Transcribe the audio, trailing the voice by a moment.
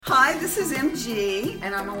Hi, this is MG.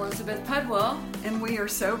 And I'm Elizabeth Pudwell. And we are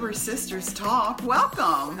Sober Sisters Talk.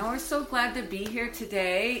 Welcome. And we're so glad to be here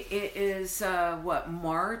today. It is,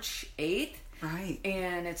 March 8th? Right.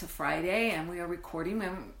 And it's a Friday, and we are recording. We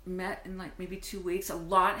haven't met in like maybe 2 weeks. A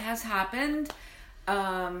lot has happened.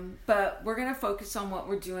 But we're going to focus on what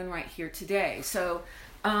we're doing right here today. So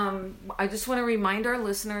I just want to remind our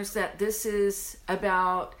listeners that this is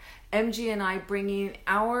about MG and I bringing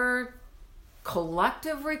our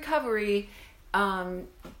collective recovery,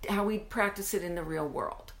 how we practice it in the real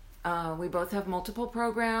world. We both have multiple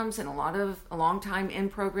programs and a long time in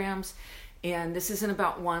programs. And this isn't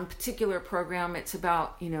about one particular program. It's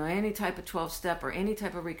about, any type of 12-step or any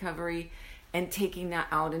type of recovery and taking that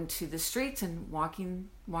out into the streets and walking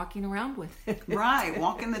around with it. Right,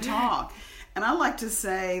 walking the talk. And I like to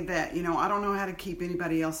say that, I don't know how to keep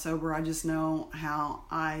anybody else sober. I just know how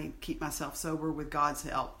I keep myself sober with God's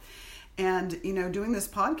help. And, doing this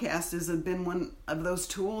podcast has been one of those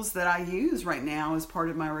tools that I use right now as part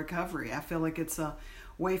of my recovery. I feel like it's a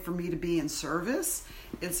way for me to be in service.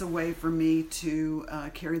 It's a way for me to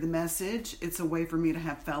carry the message. It's a way for me to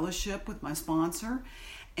have fellowship with my sponsor.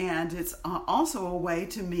 And it's also a way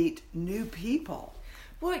to meet new people.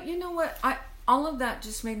 Well, you know what? All of that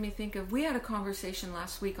just made me think of, we had a conversation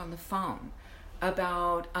last week on the phone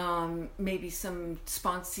about maybe some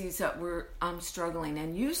sponsees that were struggling.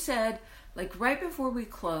 And you said, like right before we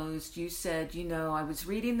closed, you said, I was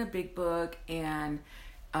reading the big book and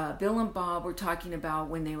Bill and Bob were talking about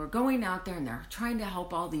when they were going out there and they're trying to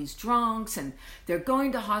help all these drunks and they're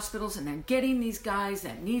going to hospitals and they're getting these guys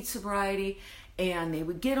that need sobriety, and they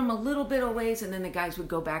would get them a little bit of ways and then the guys would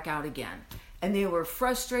go back out again. And they were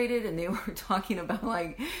frustrated, and they were talking about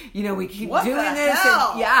we keep what doing the this,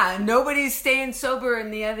 hell? and nobody's staying sober.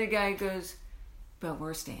 And the other guy goes, "But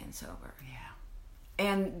we're staying sober." Yeah.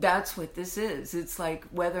 And that's what this is. It's like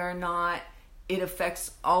whether or not it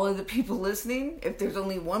affects all of the people listening. If there's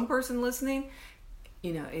only one person listening,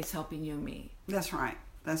 it's helping you and me. That's right.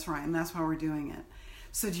 And that's why we're doing it.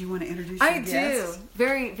 So do you want to introduce your guest? I do.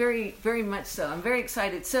 Very, very, very much so. I'm very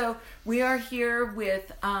excited. So we are here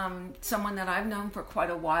with someone that I've known for quite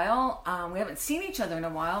a while. We haven't seen each other in a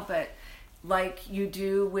while, but like you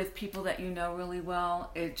do with people that you know really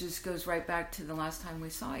well, it just goes right back to the last time we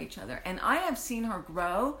saw each other. And I have seen her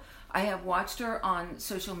grow. I have watched her on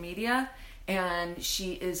social media, and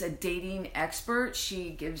she is a dating expert. She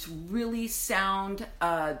gives really sound,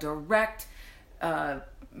 direct,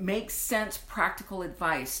 makes sense, practical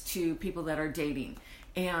advice to people that are dating.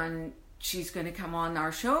 And she's going to come on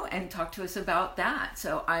our show and talk to us about that.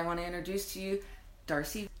 So I want to introduce to you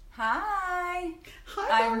Darcy. Hi.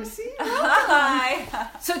 Hi, Darcy. Hi.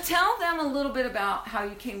 So tell them a little bit about how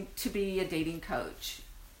you came to be a dating coach.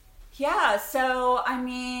 Yeah, so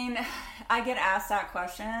I get asked that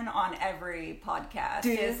question on every podcast.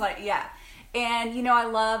 Do you? It's like, yeah. And, I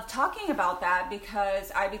love talking about that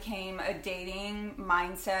because I became a dating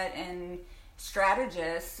mindset and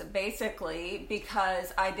strategist basically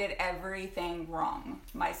because I did everything wrong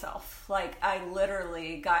myself. Like, I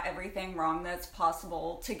literally got everything wrong that's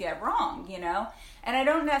possible to get wrong, And I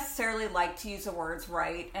don't necessarily like to use the words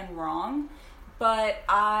right and wrong, but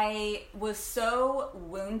I was so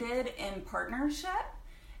wounded in partnership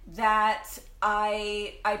that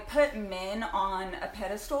I put men on a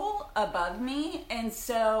pedestal above me, and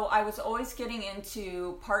so I was always getting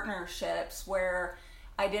into partnerships where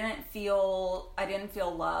I didn't feel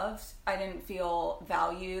loved, I didn't feel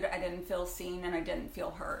valued, I didn't feel seen, and I didn't feel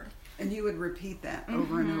heard. And you would repeat that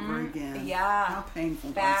over and over again. Yeah. How painful.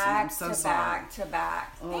 Back I'm so to sorry. back to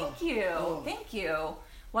back. Oh. Thank you. Oh. Thank you.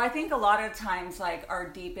 Well, I think a lot of times, our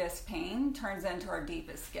deepest pain turns into our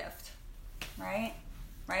deepest gift. Right?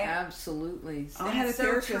 Absolutely. I had a It's so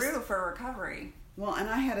therapist. true for recovery. Well, and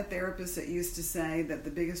I had a therapist that used to say that the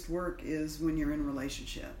biggest work is when you're in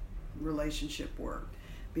relationship work.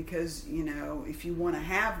 Because, if you want to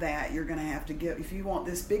have that, you're going to have to give, if you want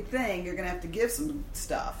this big thing, you're going to have to give some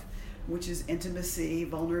stuff, which is intimacy,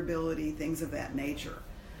 vulnerability, things of that nature.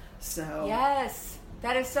 So. Yes,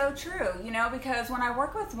 that is so true. Because when I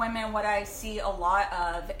work with women, what I see a lot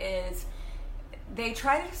of is they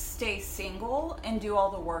try to stay single and do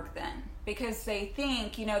all the work then. Because they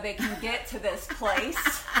think, they can get to this place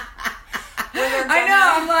where they're gonna... I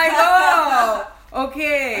know, I'm like, oh,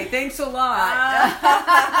 okay, thanks a lot.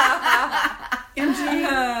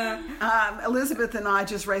 MG, Elizabeth and I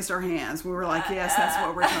just raised our hands. We were like, yes, that's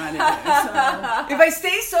what we're trying to do.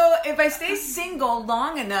 So. If I stay single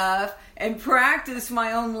long enough and practice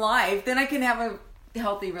my own life, then I can have a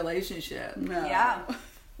healthy relationship. No. Yeah.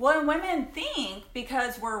 Well, women think,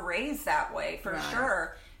 because we're raised that way for Right.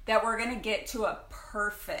 sure, that we're going to get to a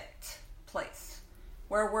perfect place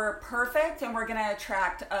where we're perfect and we're going to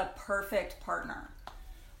attract a perfect partner,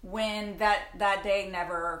 when that day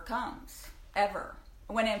never comes, ever.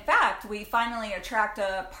 When in fact, we finally attract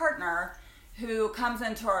a partner who comes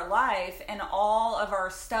into our life and all of our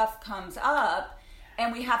stuff comes up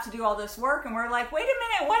and we have to do all this work and we're like, wait a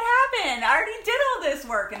minute, what happened? I already did all this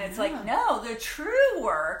work. And it's like, no, the true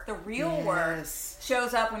work, the real work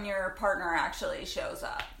shows up when your partner actually shows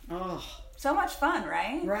up. Oh, so much fun,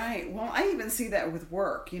 right? Right. Well, I even see that with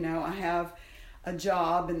work. You know, I have a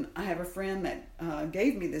job and I have a friend that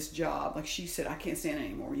gave me this job. Like, she said, I can't stand it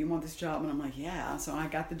anymore. You want this job? And I'm like, yeah. So I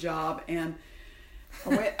got the job and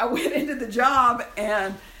I went into the job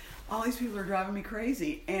and all these people are driving me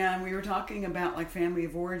crazy. And we were talking about like family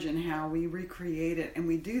of origin, how we recreate it, and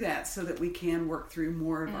we do that so that we can work through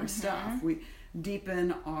more of our stuff. We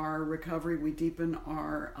deepen our recovery. We deepen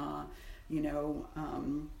our,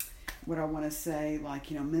 what I want to say, like,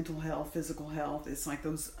 mental health, physical health. It's like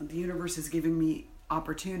the universe is giving me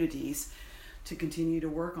opportunities to continue to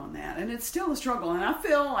work on that. And it's still a struggle. And I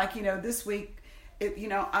feel like, this week,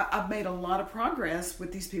 I've made a lot of progress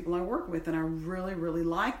with these people I work with, and I really, really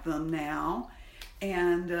like them now.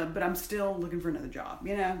 And, but I'm still looking for another job.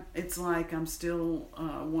 It's like I'm still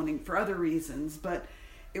wanting for other reasons, but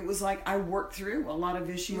it was like I worked through a lot of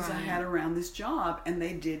issues I had around this job, and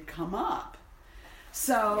they did come up.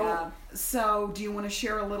 So do you want to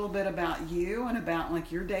share a little bit about you and about like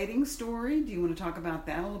your dating story? Do you want to talk about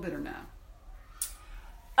that a little bit or no?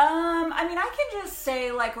 I can just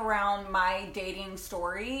say, like, around my dating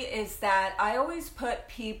story is that I always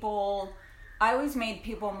made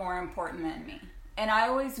people more important than me. And I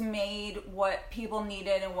always made what people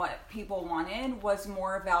needed and what people wanted was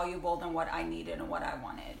more valuable than what I needed and what I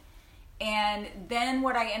wanted. And then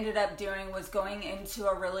what I ended up doing was going into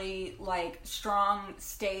a really, like, strong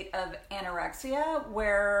state of anorexia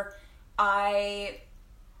where I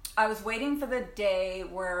was waiting for the day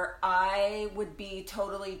where I would be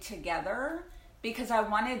totally together, because I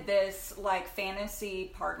wanted this like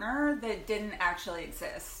fantasy partner that didn't actually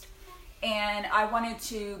exist. And I wanted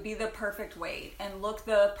to be the perfect weight and look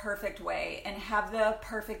the perfect way and have the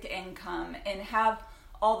perfect income and have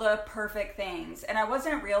all the perfect things. And I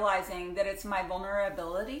wasn't realizing that it's my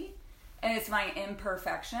vulnerability and it's my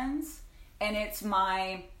imperfections and it's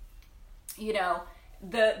my,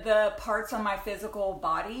 the parts on my physical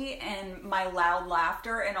body and my loud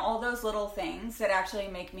laughter and all those little things that actually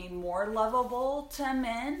make me more lovable to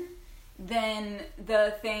men than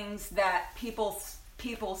the things that people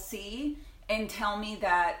see and tell me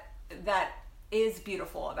that is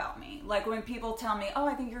beautiful about me. Like when people tell me, oh,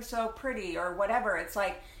 I think you're so pretty or whatever, it's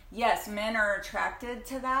like, yes, men are attracted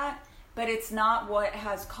to that, but it's not what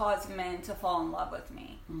has caused men to fall in love with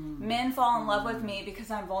me. Mm-hmm. Men fall in love with me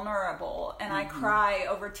because I'm vulnerable and I cry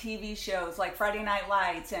over TV shows like Friday Night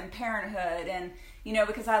Lights and Parenthood, and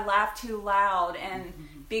because I laugh too loud and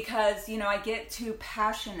because I get too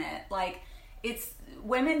passionate. Like, it's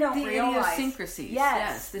women don't realize the idiosyncrasies.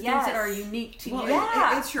 Yes, the things that are unique to you.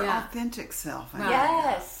 Yeah. It's your authentic self.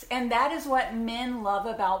 Yes, and that is what men love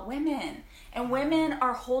about women. And women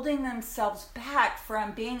are holding themselves back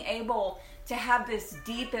from being able to have this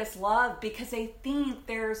deepest love because they think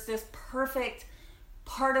there's this perfect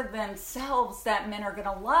part of themselves that men are going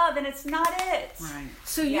to love, and it's not it. Right.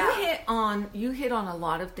 So you hit on a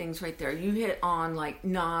lot of things right there. You hit on like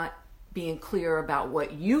not being clear about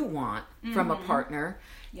what you want from a partner.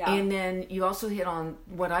 Yeah. And then you also hit on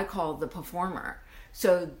what I call the performer.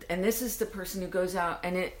 So, and this is the person who goes out,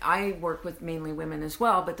 and I work with mainly women as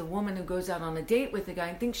well, but the woman who goes out on a date with a guy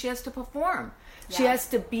and thinks she has to perform. Yeah. She has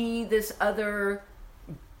to be this other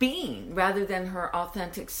being rather than her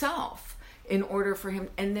authentic self in order for him.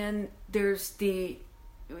 And then there's the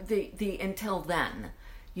until then,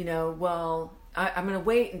 I'm going to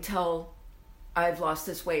wait until I've lost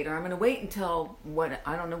this weight, or I'm going to wait until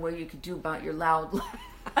I don't know what you could do about your loud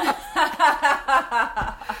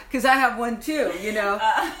because I have one too,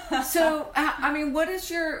 So, what is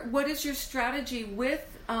your strategy with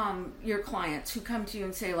your clients who come to you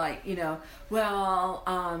and say like,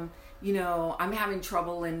 I'm having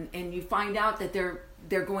trouble, and you find out that they're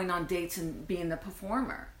going on dates and being the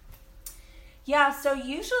performer? Yeah, so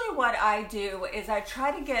usually what I do is I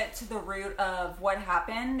try to get to the root of what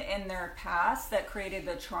happened in their past that created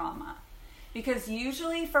the trauma. Because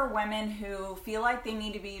usually for women who feel like they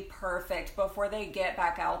need to be perfect before they get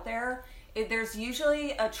back out there, there's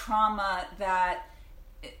usually a trauma that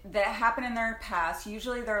happened in their past,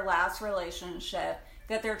 usually their last relationship,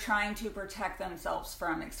 that they're trying to protect themselves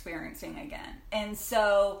from experiencing again. And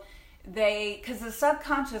so because the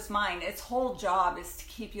subconscious mind, its whole job is to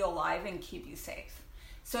keep you alive and keep you safe.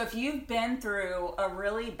 So if you've been through a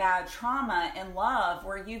really bad trauma in love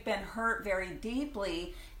where you've been hurt very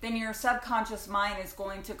deeply, then your subconscious mind is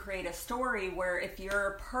going to create a story where if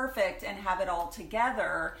you're perfect and have it all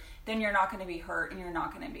together, then you're not going to be hurt and you're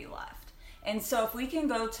not going to be left. And so if we can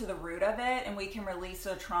go to the root of it and we can release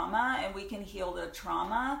the trauma and we can heal the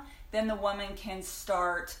trauma, then the woman can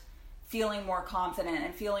start feeling more confident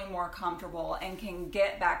and feeling more comfortable and can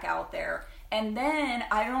get back out there. And then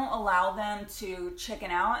I don't allow them to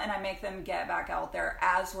chicken out, and I make them get back out there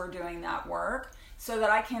as we're doing that work so that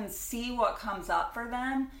I can see what comes up for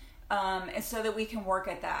them, and so that we can work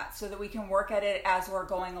at that, so that we can work at it as we're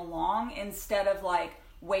going along instead of like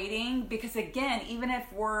waiting. Because again, even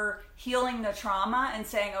if we're healing the trauma and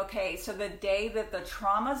saying, okay, so the day that the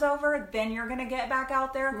trauma's over, then you're going to get back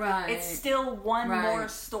out there. Right. It's still one more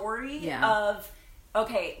story of,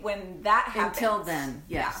 okay, when that happens. Until then,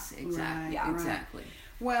 yes, yeah. exactly. Right, Yeah, exactly.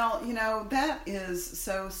 Well, you know, that is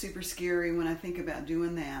so super scary when I think about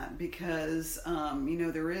doing that because, you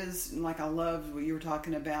know, there is, like, I love what you were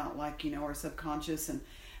talking about, like, you know, our subconscious and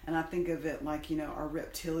I think of it like, you know, our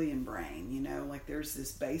reptilian brain, you know, like there's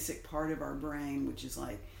this basic part of our brain, which is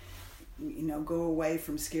like, you know, go away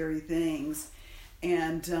from scary things.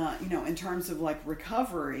 And, you know, in terms of like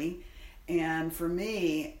recovery, and for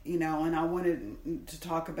me, you know, and I wanted to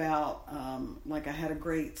talk about, like I had a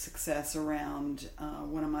great success around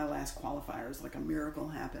one of my last qualifiers, like a miracle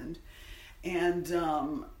happened. And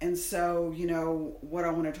so, you know, what I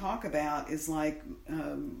want to talk about is like,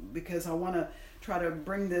 because I want to try to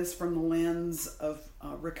bring this from the lens of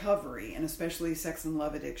recovery and especially sex and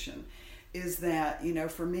love addiction, is that, you know,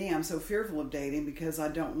 for me, I'm so fearful of dating because I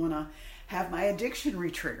don't want to have my addiction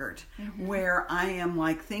re-triggered, where I am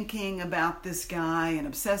like thinking about this guy and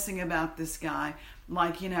obsessing about this guy.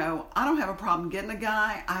 Like, you know, I don't have a problem getting a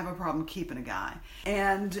guy, I have a problem keeping a guy.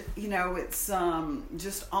 And, you know, it's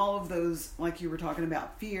just all of those, like you were talking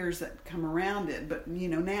about, fears that come around it. But, you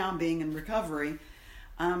know, now being in recovery,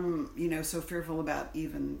 I'm, you know, so fearful about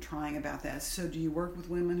even trying about that. So do you work with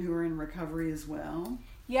women who are in recovery as well?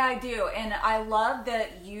 Yeah, I do. And I love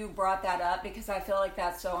that you brought that up because I feel like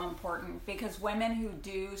that's so important. Because women who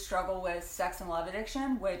do struggle with sex and love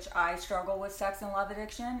addiction, which I struggle with sex and love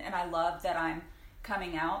addiction, and I love that I'm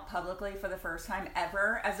coming out publicly for the first time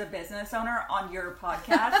ever as a business owner on your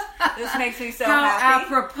podcast. This makes me so happy.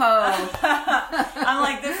 Apropos. I'm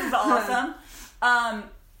like, this is awesome.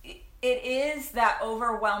 It is that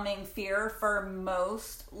overwhelming fear for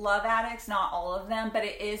most love addicts, not all of them, but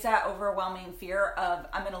it is that overwhelming fear of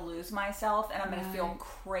I'm going to lose myself and I'm going to feel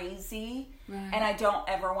crazy and I don't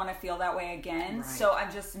ever want to feel that way again. So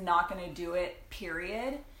I'm just not going to do it,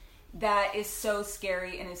 period. That is so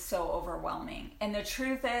scary and is so overwhelming. And the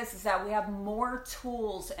truth is that we have more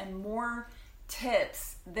tools and more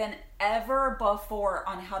tips than ever before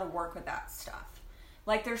on how to work with that stuff.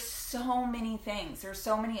 Like, there's so many things. There's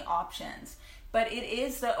so many options. But it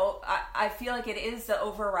is I feel like it is the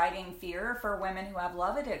overriding fear for women who have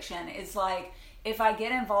love addiction. It's like, if I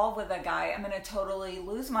get involved with a guy, I'm going to totally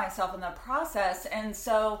lose myself in the process. And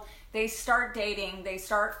so they start dating. They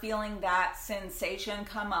start feeling that sensation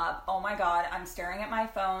come up. Oh my God, I'm staring at my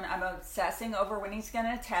phone. I'm obsessing over when he's going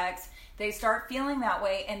to text. They start feeling that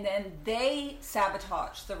way, and then they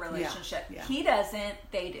sabotage the relationship. Yeah. He doesn't,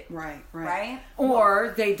 they do. Right?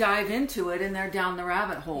 Or they dive into it and they're down the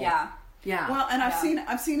rabbit hole. Yeah. Well, and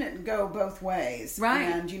I've seen it go both ways. Right.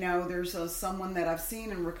 And, you know, there's someone that I've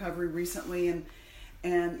seen in recovery recently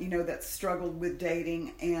and you know, that struggled with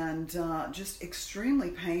dating and just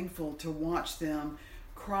extremely painful to watch them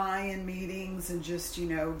cry in meetings and just, you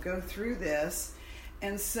know, go through this.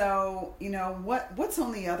 And so, you know, what's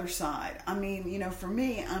on the other side? I mean, you know, for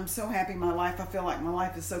me, I'm so happy in my life. I feel like my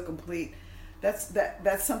life is so complete. That's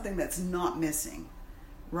something that's not missing,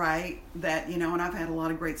 right? That, you know, and I've had a lot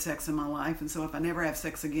of great sex in my life. And so if I never have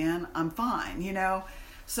sex again, I'm fine, you know?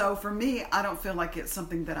 So for me, I don't feel like it's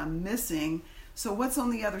something that I'm missing. So what's on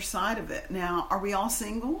the other side of it? Now, are we all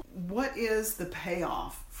single? What is the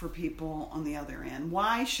payoff for people on the other end?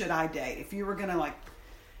 Why should I date? If you were going to like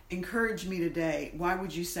encourage me to date, why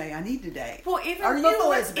would you say I need to date? Well, even or you,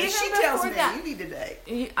 Elizabeth, she tells me that, you need to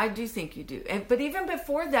date. I do think you do. But even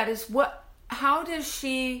before that is how does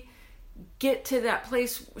she get to that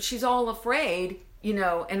place? She's all afraid, you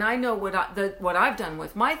know, and I know what I've done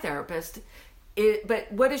with my therapist.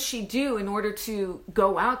 But what does she do in order to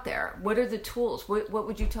go out there? What are the tools? What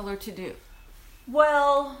would you tell her to do?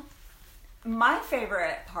 Well, my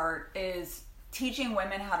favorite part is teaching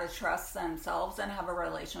women how to trust themselves and have a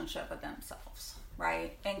relationship with themselves,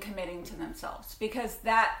 right? And committing to themselves. Because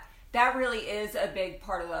that that really is a big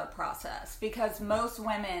part of the process, because most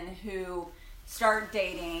women who start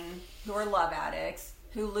dating, who are love addicts,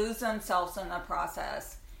 who lose themselves in the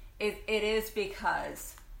process, it is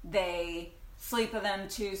because they sleep with them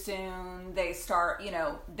too soon. They start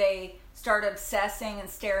obsessing and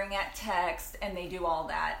staring at text, and they do all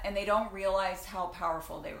that, and they don't realize how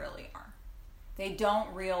powerful they really are. They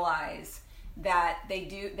don't realize that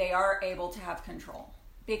they are able to have control,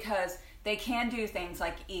 because they can do things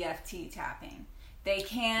like EFT tapping. They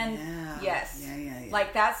can, yes. Yeah.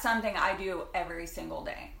 Like, that's something I do every single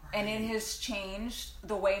day. Right. And it has changed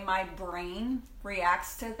the way my brain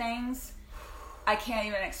reacts to things. I can't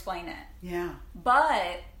even explain it. Yeah.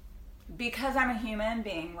 But because I'm a human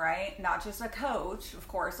being, right? Not just a coach, of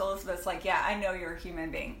course. Elizabeth's like, yeah, I know you're a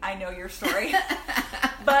human being. I know your story.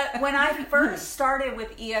 But when I first started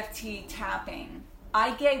with EFT tapping,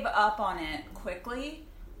 I gave up on it quickly,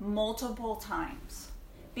 multiple times,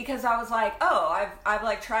 because I was like, oh, I've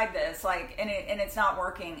like tried this, like, and it's not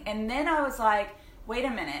working. And then I was like, wait a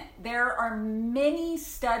minute, there are many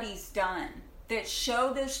studies done that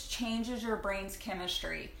show this changes your brain's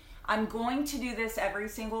chemistry. I'm going to do this every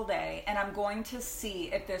single day, and I'm going to see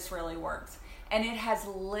if this really works. And it has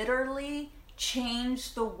literally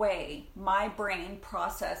changed the way my brain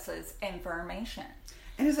processes information.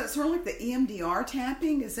 And is that sort of like the EMDR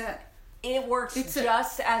tapping? Is that... It works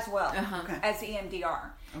just as well as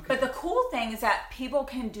EMDR. Okay. But the cool thing is that people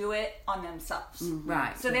can do it on themselves. Mm-hmm.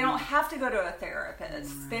 Right. So they don't have to go to a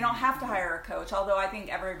therapist. Right. They don't have to hire a coach, although I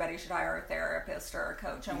think everybody should hire a therapist or a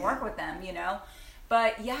coach and work with them, you know.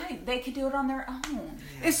 But yeah, they could do it on their own.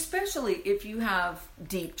 Yeah. Especially if you have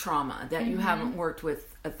deep trauma that you haven't worked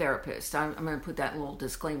with a therapist. I'm going to put that little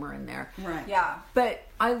disclaimer in there. Right. Yeah. But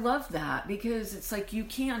I love that, because it's like you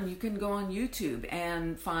can go on YouTube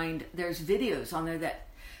and find, there's videos on there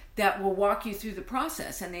that will walk you through the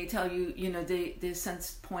process, and they tell you, you know, the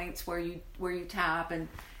sense points where you tap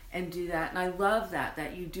and do that. And I love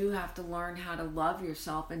that you do have to learn how to love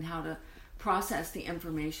yourself and how to process the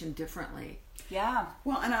information differently. Yeah.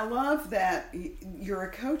 Well, and I love that you're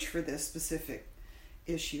a coach for this specific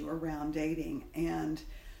issue around dating. And,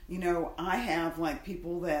 you know, I have like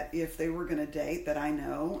people that if they were going to date that I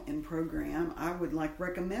know in program, I would like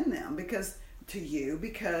recommend them because,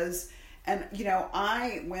 and you know,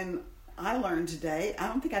 when I learned to date, I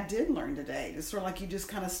don't think I did learn to date. It's sort of like you just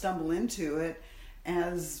kind of stumble into it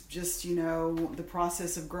as just, you know, the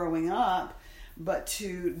process of growing up. But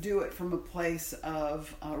to do it from a place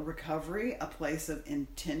of recovery, a place of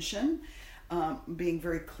intention, being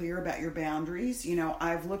very clear about your boundaries. You know,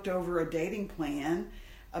 I've looked over a dating plan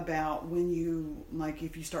about when you, like,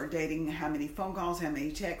 if you start dating, how many phone calls, how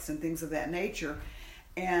many texts, and things of that nature.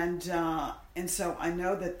 And so I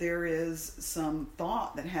know that there is some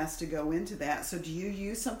thought that has to go into that. So do you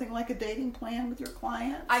use something like a dating plan with your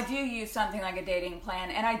clients? I do use something like a dating plan,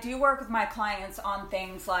 and I do work with my clients on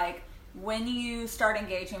things like, when you start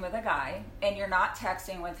engaging with a guy and you're not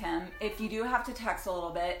texting with him, if you do have to text a little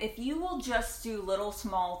bit, if you will just do little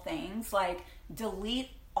small things like delete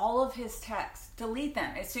all of his texts, delete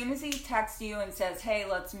them. As soon as he texts you and says, hey,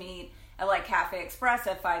 let's meet at like Cafe Express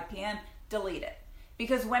at 5 p.m., delete it.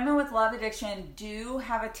 Because women with love addiction do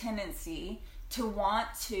have a tendency to want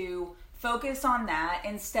to focus on that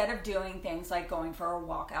instead of doing things like going for a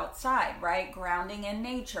walk outside, right? Grounding in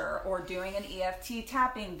nature, or doing an EFT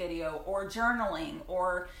tapping video, or journaling,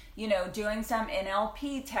 or, you know, doing some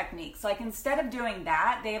NLP techniques. Like, instead of doing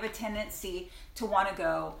that, they have a tendency to want to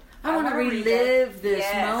go, I want to relive this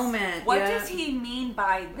moment. What does he mean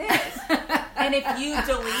by this? And if you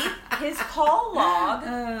delete his call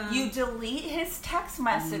log, you delete his text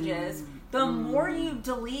messages, the more you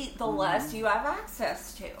delete, the less you have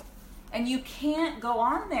access to. And you can't go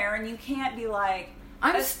on there and you can't be like,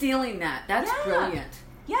 I'm stealing that. That's brilliant.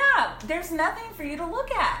 Yeah, there's nothing for you to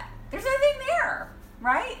look at. There's nothing there,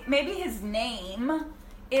 right? Maybe his name,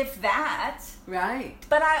 if that. Right.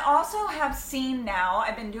 But I also have seen now,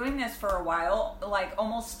 I've been doing this for a while, like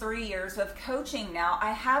almost 3 years of coaching now.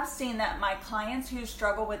 I have seen that my clients who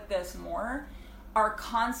struggle with this more are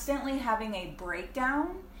constantly having a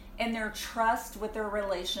breakdown in their trust with their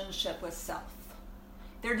relationship with self.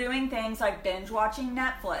 They're doing things like binge watching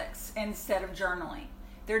Netflix instead of journaling.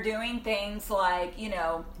 They're doing things like, you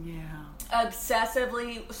know,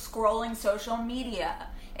 obsessively scrolling social media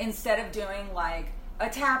instead of doing like a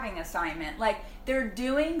tapping assignment. Like, they're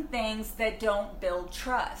doing things that don't build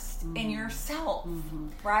trust in yourself,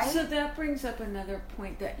 right? So that brings up another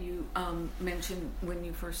point that you mentioned when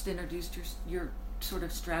you first introduced your sort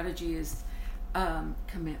of strategy is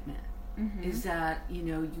commitment. Is that, you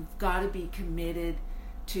know, you've got to be committed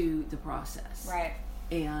to the process. Right.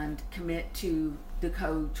 and commit to the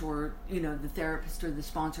coach or, the therapist or the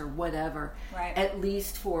sponsor, whatever, right, at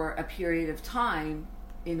least for a period of time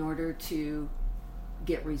in order to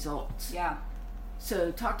get results. Yeah.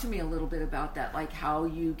 So talk to me a little bit about that, like how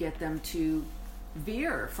you get them to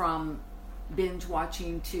veer from binge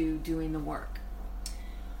watching to doing the work.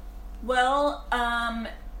 Well,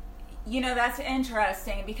 that's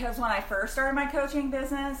interesting because when I first started my coaching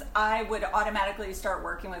business, I would automatically start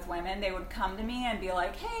working with women. They would come to me and be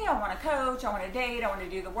like, hey, I want to coach, I want to date, I want to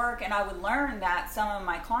do the work. And I would learn that some of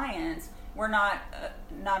my clients were not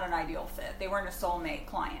an ideal fit. They weren't a soulmate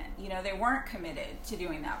client. They weren't committed to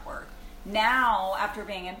doing that work. Now, after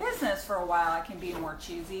being in business for a while, I can be more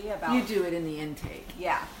choosy about... You do it in the intake.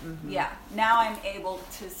 Yeah, yeah. Now I'm able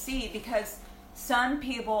to see because some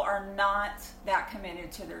people are not that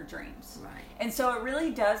committed to their dreams. Right. And so it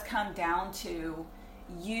really does come down to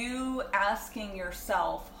you asking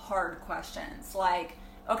yourself hard questions. Like,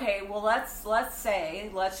 okay, well, let's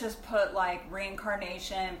just put like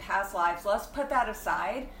reincarnation, past lives, let's put that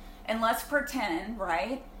aside and let's pretend,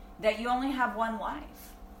 right, that you only have one life.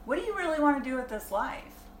 What do you really want to do with this life?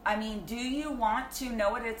 I mean, do you want to know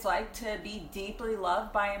what it's like to be deeply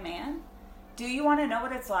loved by a man? Do you want to know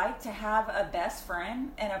what it's like to have a best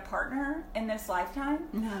friend and a partner in this lifetime?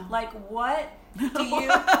 No. Like, what do you...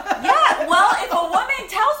 Yeah, well, if a woman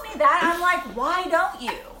tells me that, I'm like, why don't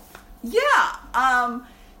you? Yeah.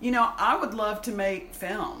 I would love to make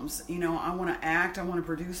films. I want to act. I want to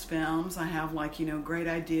produce films. I have great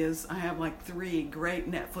ideas. I have 3 great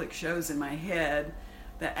Netflix shows in my head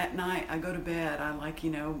that at night I go to bed. I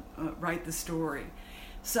write the story.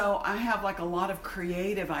 So I have a lot of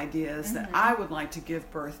creative ideas that I would like to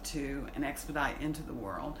give birth to and expedite into the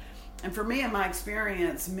world. And for me, in my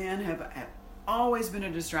experience, men have always been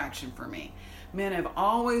a distraction for me. Men have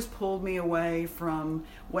always pulled me away from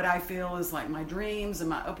what I feel is my dreams and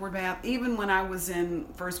my upward path. Even when I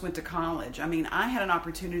first went to college. I mean, I had an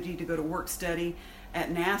opportunity to go to work study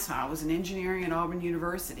at NASA. I was in engineering at Auburn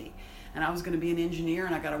University. And I was going to be an engineer,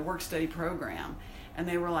 and I got a work study program. And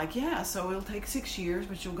they were like, yeah, so it'll take 6 years,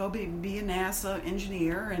 but you'll go be a NASA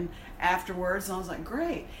engineer. And afterwards, I was like,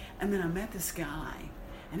 great. And then I met this guy.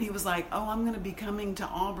 And he was like, oh, I'm going to be coming to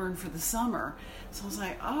Auburn for the summer. So I was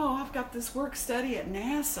like, oh, I've got this work study at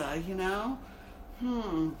NASA,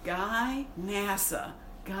 Guy, NASA.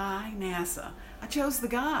 I chose the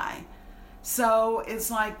guy. So it's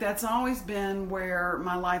that's always been where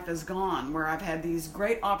my life has gone, where I've had these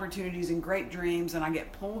great opportunities and great dreams, and I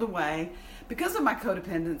get pulled away because of my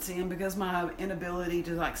codependency and because my inability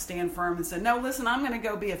to stand firm and say, no, listen, I'm going to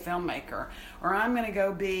go be a filmmaker, or I'm going to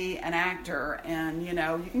go be an actor, and you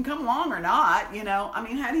can come along or not. I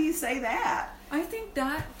mean, how do you say that? I think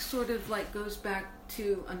that sort of goes back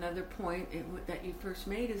to another point that you first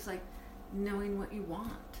made is knowing what you want.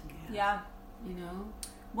 Yeah.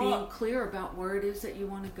 Being clear about where it is that you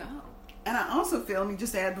want to go. And I also feel, let me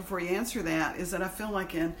just add before you answer that, is that I feel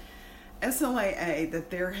in SLAA that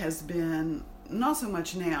there has been, not so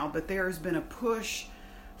much now, but there has been a push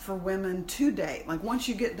for women to date. Once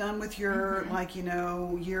you get done with your,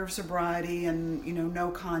 year of sobriety and, no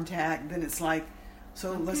contact, then it's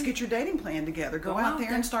so let's get your dating plan together. Go out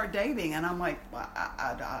there and start dating. And I'm like, well,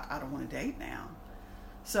 I don't want to date now.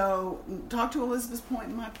 So talk to Elizabeth's point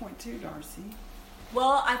and my point too, Darcy.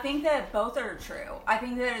 Well, I think that both are true. I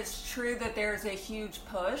think that it's true that there's a huge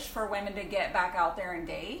push for women to get back out there and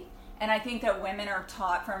date. And I think that women are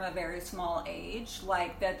taught from a very small age,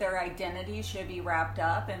 that their identity should be wrapped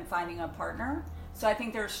up in finding a partner. So I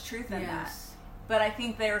think there's truth in that. But I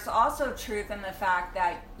think there's also truth in the fact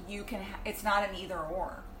that it's not an either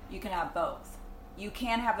or. You can have both. You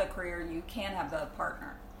can have the career, you can have the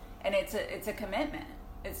partner. And it's a commitment.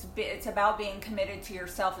 It's about being committed to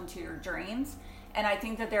yourself and to your dreams. And I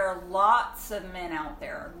think that there are lots of men out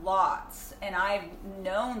there, lots. And I've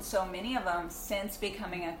known so many of them since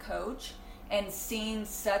becoming a coach and seeing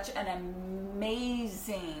such an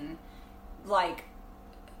amazing, I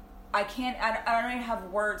don't even have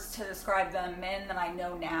words to describe the men that I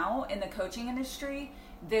know now in the coaching industry.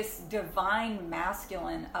 This divine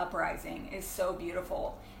masculine uprising is so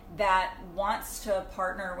beautiful that wants to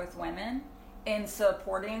partner with women in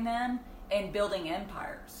supporting them and building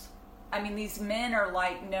empires. I mean, these men are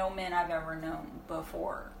like no men I've ever known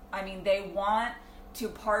before. I mean, they want to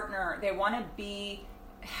partner. They want to be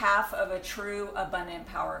half of a true abundant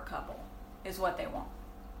power couple is what they want.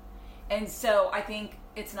 And so I think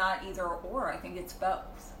it's not either or. I think it's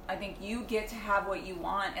both. I think you get to have what you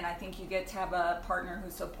want, and I think you get to have a partner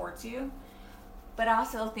who supports you. But I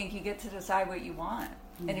also think you get to decide what you want.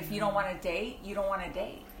 Mm-hmm. And if you don't want to date, you don't want to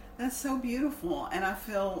date. That's so beautiful. And I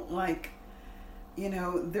feel you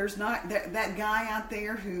know, there's not that guy out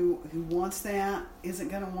there who wants that isn't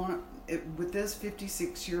going to want it with this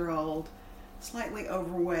 56-year-old, slightly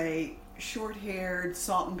overweight, short-haired,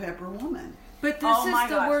 salt and pepper woman. But this is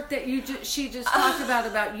the work that she just talked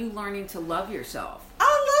about you learning to love yourself. I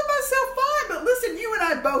love myself fine, but listen, you and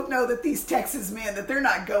I both know that these Texas men, that they're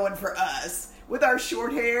not going for us with our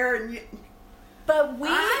short hair and. But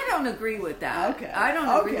I don't agree with that. Okay. I don't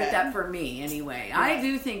agree with that for me, anyway. Right. I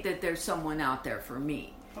do think that there's someone out there for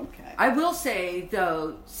me. Okay. I will say,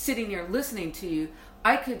 though, sitting here listening to you,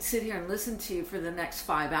 I could sit here and listen to you for the next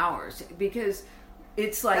 5 hours because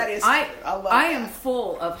it's like I am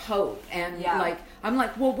full of hope and I'm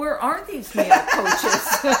like, well, where are these male coaches?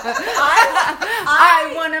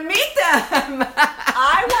 I want to meet them.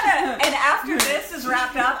 I want to, and after this is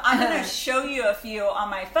wrapped up, I'm going to show you a few on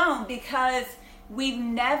my phone because we've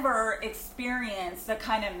never experienced the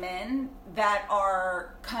kind of men that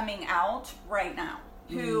are coming out right now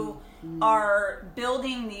who are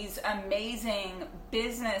building these amazing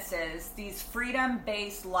businesses, these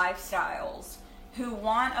freedom-based lifestyles, who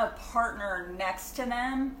want a partner next to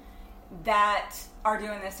them that are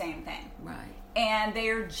doing the same thing. Right. And they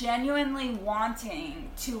are genuinely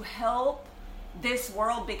wanting to help this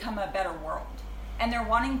world become a better world. And they're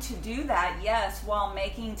wanting to do that, yes, while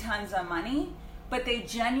making tons of money, but they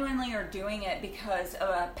genuinely are doing it because of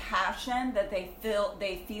a passion that they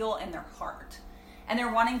feel in their heart. And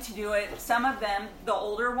they're wanting to do it. Some of them, the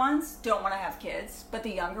older ones, don't want to have kids, but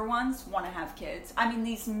the younger ones want to have kids. I mean,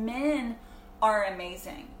 these men are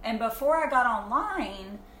amazing. And before I got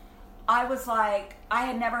online, I was like, I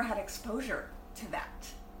had never had exposure to that.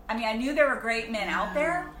 I mean, I knew there were great men out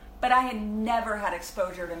there, but I had never had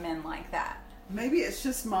exposure to men like that. Maybe it's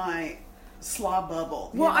just my slaw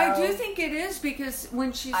bubble. Well, I do think it is because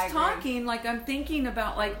when she's talking, like I'm thinking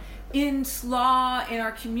about like in slaw, in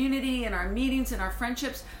our community, in our meetings, in our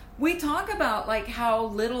friendships, we talk about like how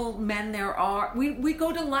little men there are. We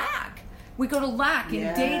go to lack. We go to lack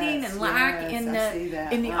in dating and lack in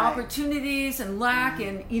the opportunities and lack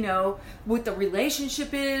in, you know, what the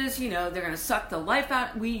relationship is, you know, they're going to suck the life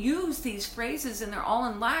out. We use these phrases and they're all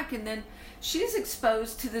in lack. And then she's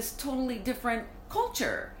exposed to this totally different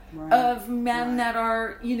culture of men that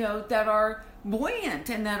are, you know, that are buoyant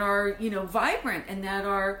and that are, you know, vibrant and that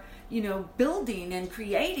are, you know, building and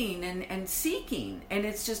creating and seeking. And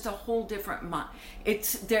it's just a whole different mind.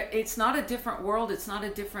 It's not a different world. It's not a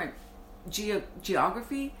different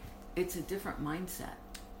geography. It's a different mindset.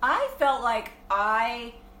 I felt like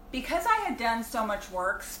because I had done so much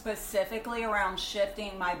work specifically around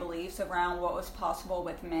shifting my beliefs around what was possible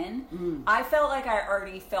with men, I felt like I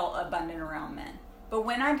already felt abundant around men. But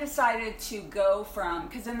when I decided to go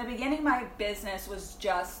because in the beginning my business was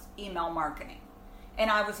just email marketing.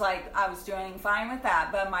 And I was like, I was doing fine with that.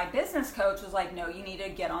 But my business coach was like, no, you need to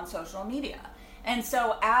get on social media. And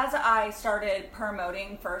so as I started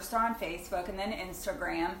promoting first on Facebook and then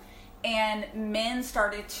Instagram, and men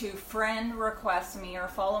started to friend request me or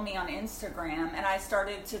follow me on Instagram, and I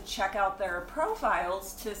started to check out their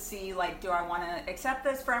profiles to see, like, do I want to accept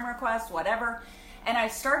this friend request, whatever. And I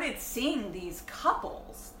started seeing these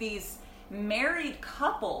couples, these married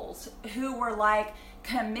couples who were like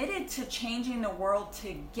committed to changing the world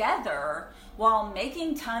together while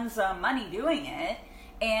making tons of money doing it.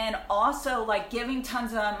 And also like giving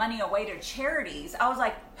tons of money away to charities. I was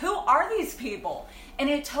like, who are these people? And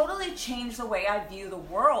it totally changed the way I view the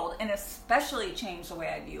world and especially changed the way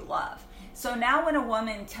I view love. So now when a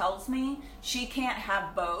woman tells me she can't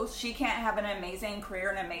have both, she can't have an amazing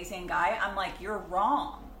career and an amazing guy, I'm like, you're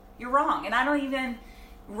wrong. You're wrong. And I don't even,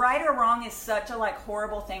 right or wrong is such a like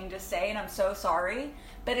horrible thing to say and I'm so sorry.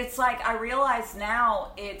 But it's like, I realize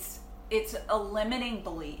now it's a limiting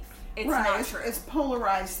belief. It's not true. It's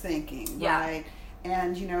polarized thinking, right?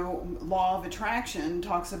 And, you know, law of attraction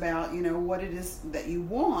talks about, you know, what it is that you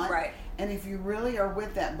want. Right. And if you really are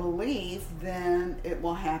with that belief, then it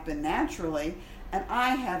will happen naturally. And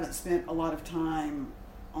I haven't spent a lot of time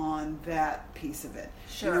on that piece of it.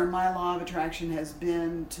 Sure. You know, my law of attraction has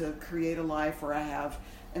been to create a life where I have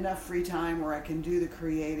enough free time where I can do the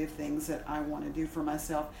creative things that I want to do for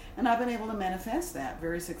myself. And I've been able to manifest that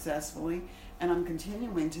very successfully. And I'm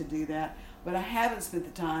continuing to do that, but I haven't spent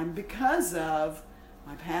the time because of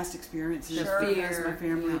my past experiences, because of my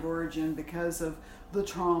family of origin, because of the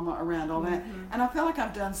trauma around all that. And I feel like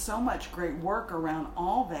I've done so much great work around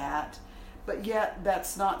all that, but yet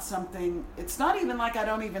that's not something, it's not even like I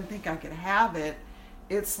don't even think I could have it.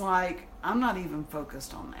 It's like I'm not even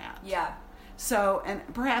focused on that. Yeah. So, and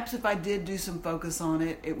perhaps if I did do some focus on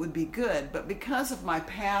it, it would be good. But because of my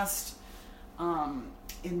past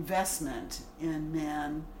investment in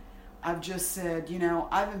men, I've just said,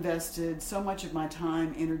 I've invested so much of my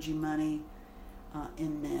time, energy, money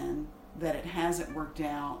in men that it hasn't worked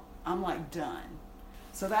out. I'm like done.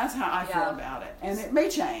 So that's how I feel about it. And it may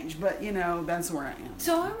change, but that's where I am.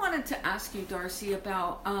 So I wanted to ask you, Darcy,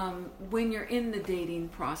 about when you're in the dating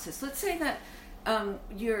process. Let's say that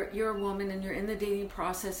you're a woman and you're in the dating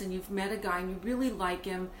process and you've met a guy and you really like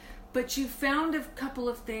him, but you found a couple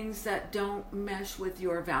of things that don't mesh with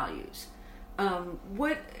your values.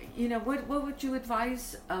 What would you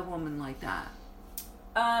advise a woman like that?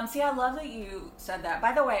 See, I love that you said that.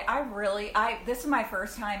 By the way, this is my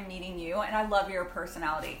first time meeting you, and I love your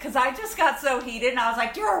personality, because I just got so heated, and I was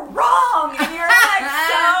like, you're wrong, and you're like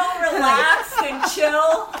so relaxed and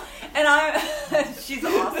chill, and she's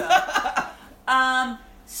awesome.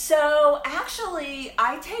 So actually,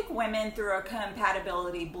 I take women through a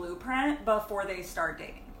compatibility blueprint before they start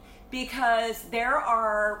dating, because there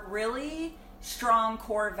are really strong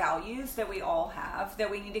core values that we all have that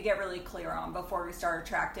we need to get really clear on before we start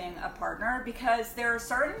attracting a partner, because there are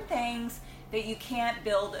certain things that you can't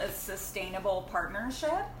build a sustainable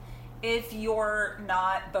partnership if you're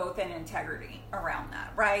not both in integrity around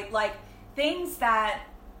that, right? Like things that,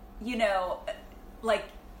 like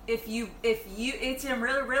if you it's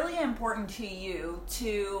really, really important to you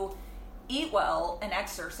to eat well and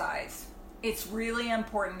exercise. It's really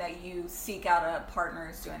important that you seek out a partner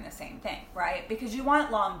who's doing the same thing, right? Because you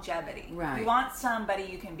want longevity. Right. You want somebody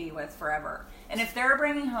you can be with forever. And if they're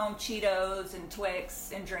bringing home Cheetos and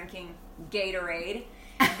Twix and drinking Gatorade,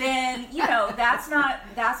 then, that's not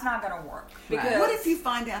going to work. Because what if you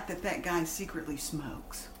find out that guy secretly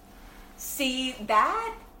smokes? See,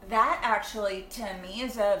 that actually, to me,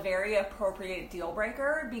 is a very appropriate deal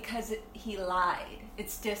breaker, because he lied.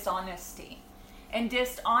 It's dishonesty. And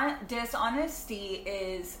dishonesty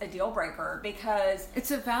is a deal breaker, because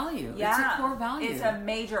it's a value. Yeah, it's a core value. It's a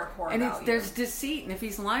major core value. And there's deceit. And if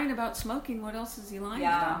he's lying about smoking, what else is he lying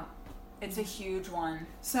about? It's a huge one.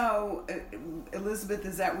 So, Elizabeth,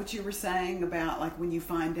 is that what you were saying about, like, when you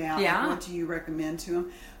find out? Yeah. Like, what do you recommend to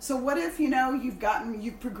him? So what if,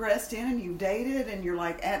 you've progressed in and you've dated and you're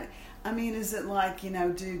like, is it like,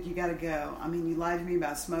 dude, you got to go. You lied to me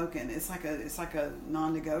about smoking. It's like a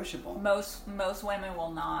non-negotiable. Most women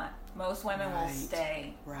will not. Most women will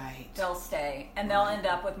stay. Right. They'll stay. And they'll end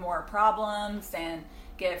up with more problems and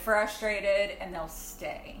get frustrated, and they'll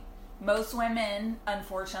stay. Most women,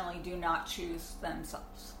 unfortunately, do not choose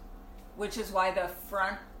themselves, which is why the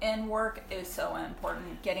front end work is so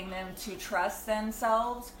important. Getting them to trust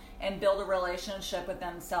themselves and build a relationship with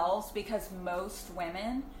themselves, because most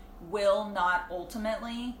women will not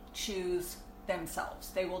ultimately choose themselves.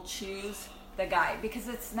 They will choose the guy, because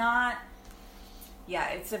it's not,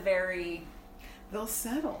 it's a very... They'll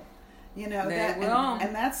settle. They will.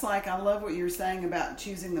 And that's like, I love what you're saying about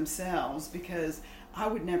choosing themselves, because I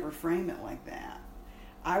would never frame it like that.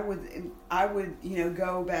 I would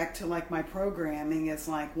go back to like my programming. It's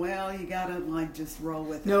like, well, you gotta like just roll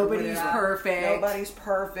with it. Nobody's perfect. Nobody's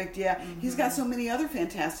perfect. Yeah. Mm-hmm. He's got so many other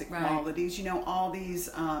fantastic qualities. All these,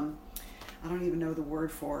 I don't even know the word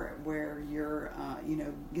for it, where you're,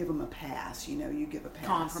 give them a pass. You give a pass.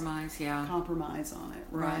 Compromise on it.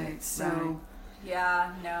 Right. So. Right.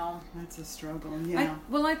 Yeah, no. That's a struggle, yeah.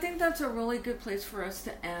 I think that's a really good place for us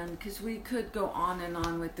to end, because we could go on and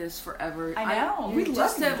on with this forever. I know. We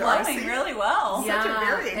just have flowing really well. Such a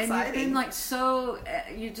very exciting. And you've been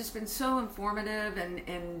you've just been so informative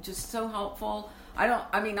and just so helpful.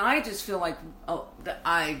 I just feel like,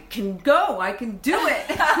 I can go. I can do it.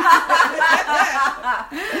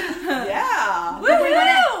 Yeah.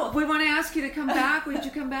 We want to ask you to come back. Would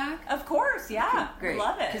you come back? Of course, yeah. Great.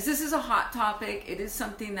 Love it. Because this is a hot topic. It is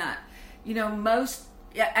something that, most,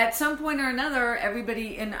 at some point or another,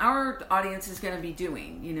 everybody in our audience is going to be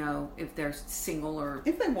doing, if they're single, or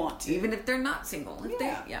if they want to. Even if they're not single. But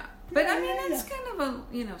it's kind of a,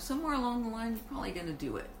 somewhere along the line, you're probably going to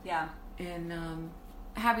do it. Yeah. And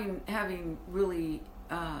having really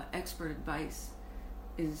expert advice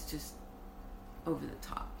is just over the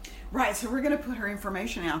top. Right, so we're going to put her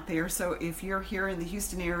information out there. So if you're here in the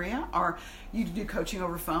Houston area, or you do coaching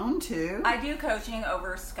over phone too. I do coaching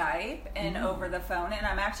over Skype and over the phone, and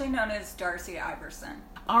I'm actually known as Darcy Iverson.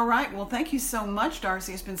 All right, well, thank you so much,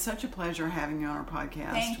 Darcy. It's been such a pleasure having you on our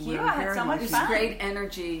podcast. Thank you. I had so much fun. It's great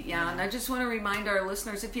energy, yeah. And I just want to remind our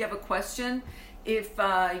listeners, if you have a question, if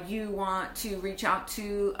you want to reach out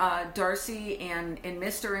to Darcy and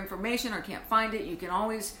miss her information or can't find it, you can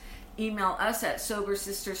always email us at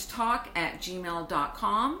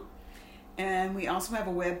sobersisterstalk@gmail.com. And we also have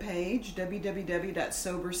a webpage,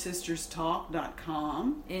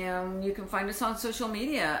 www.sobersisterstalk.com. And you can find us on social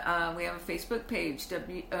media. We have a Facebook page,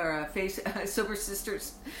 Sober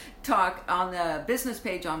Sisters Talk, on the business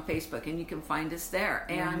page on Facebook, and you can find us there.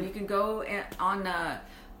 And you can go on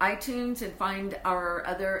iTunes and find our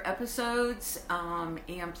other episodes.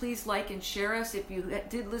 And please like and share us if you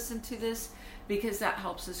did listen to this, because that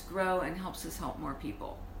helps us grow and helps us help more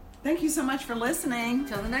people. Thank you so much for listening.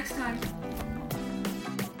 Till the next time.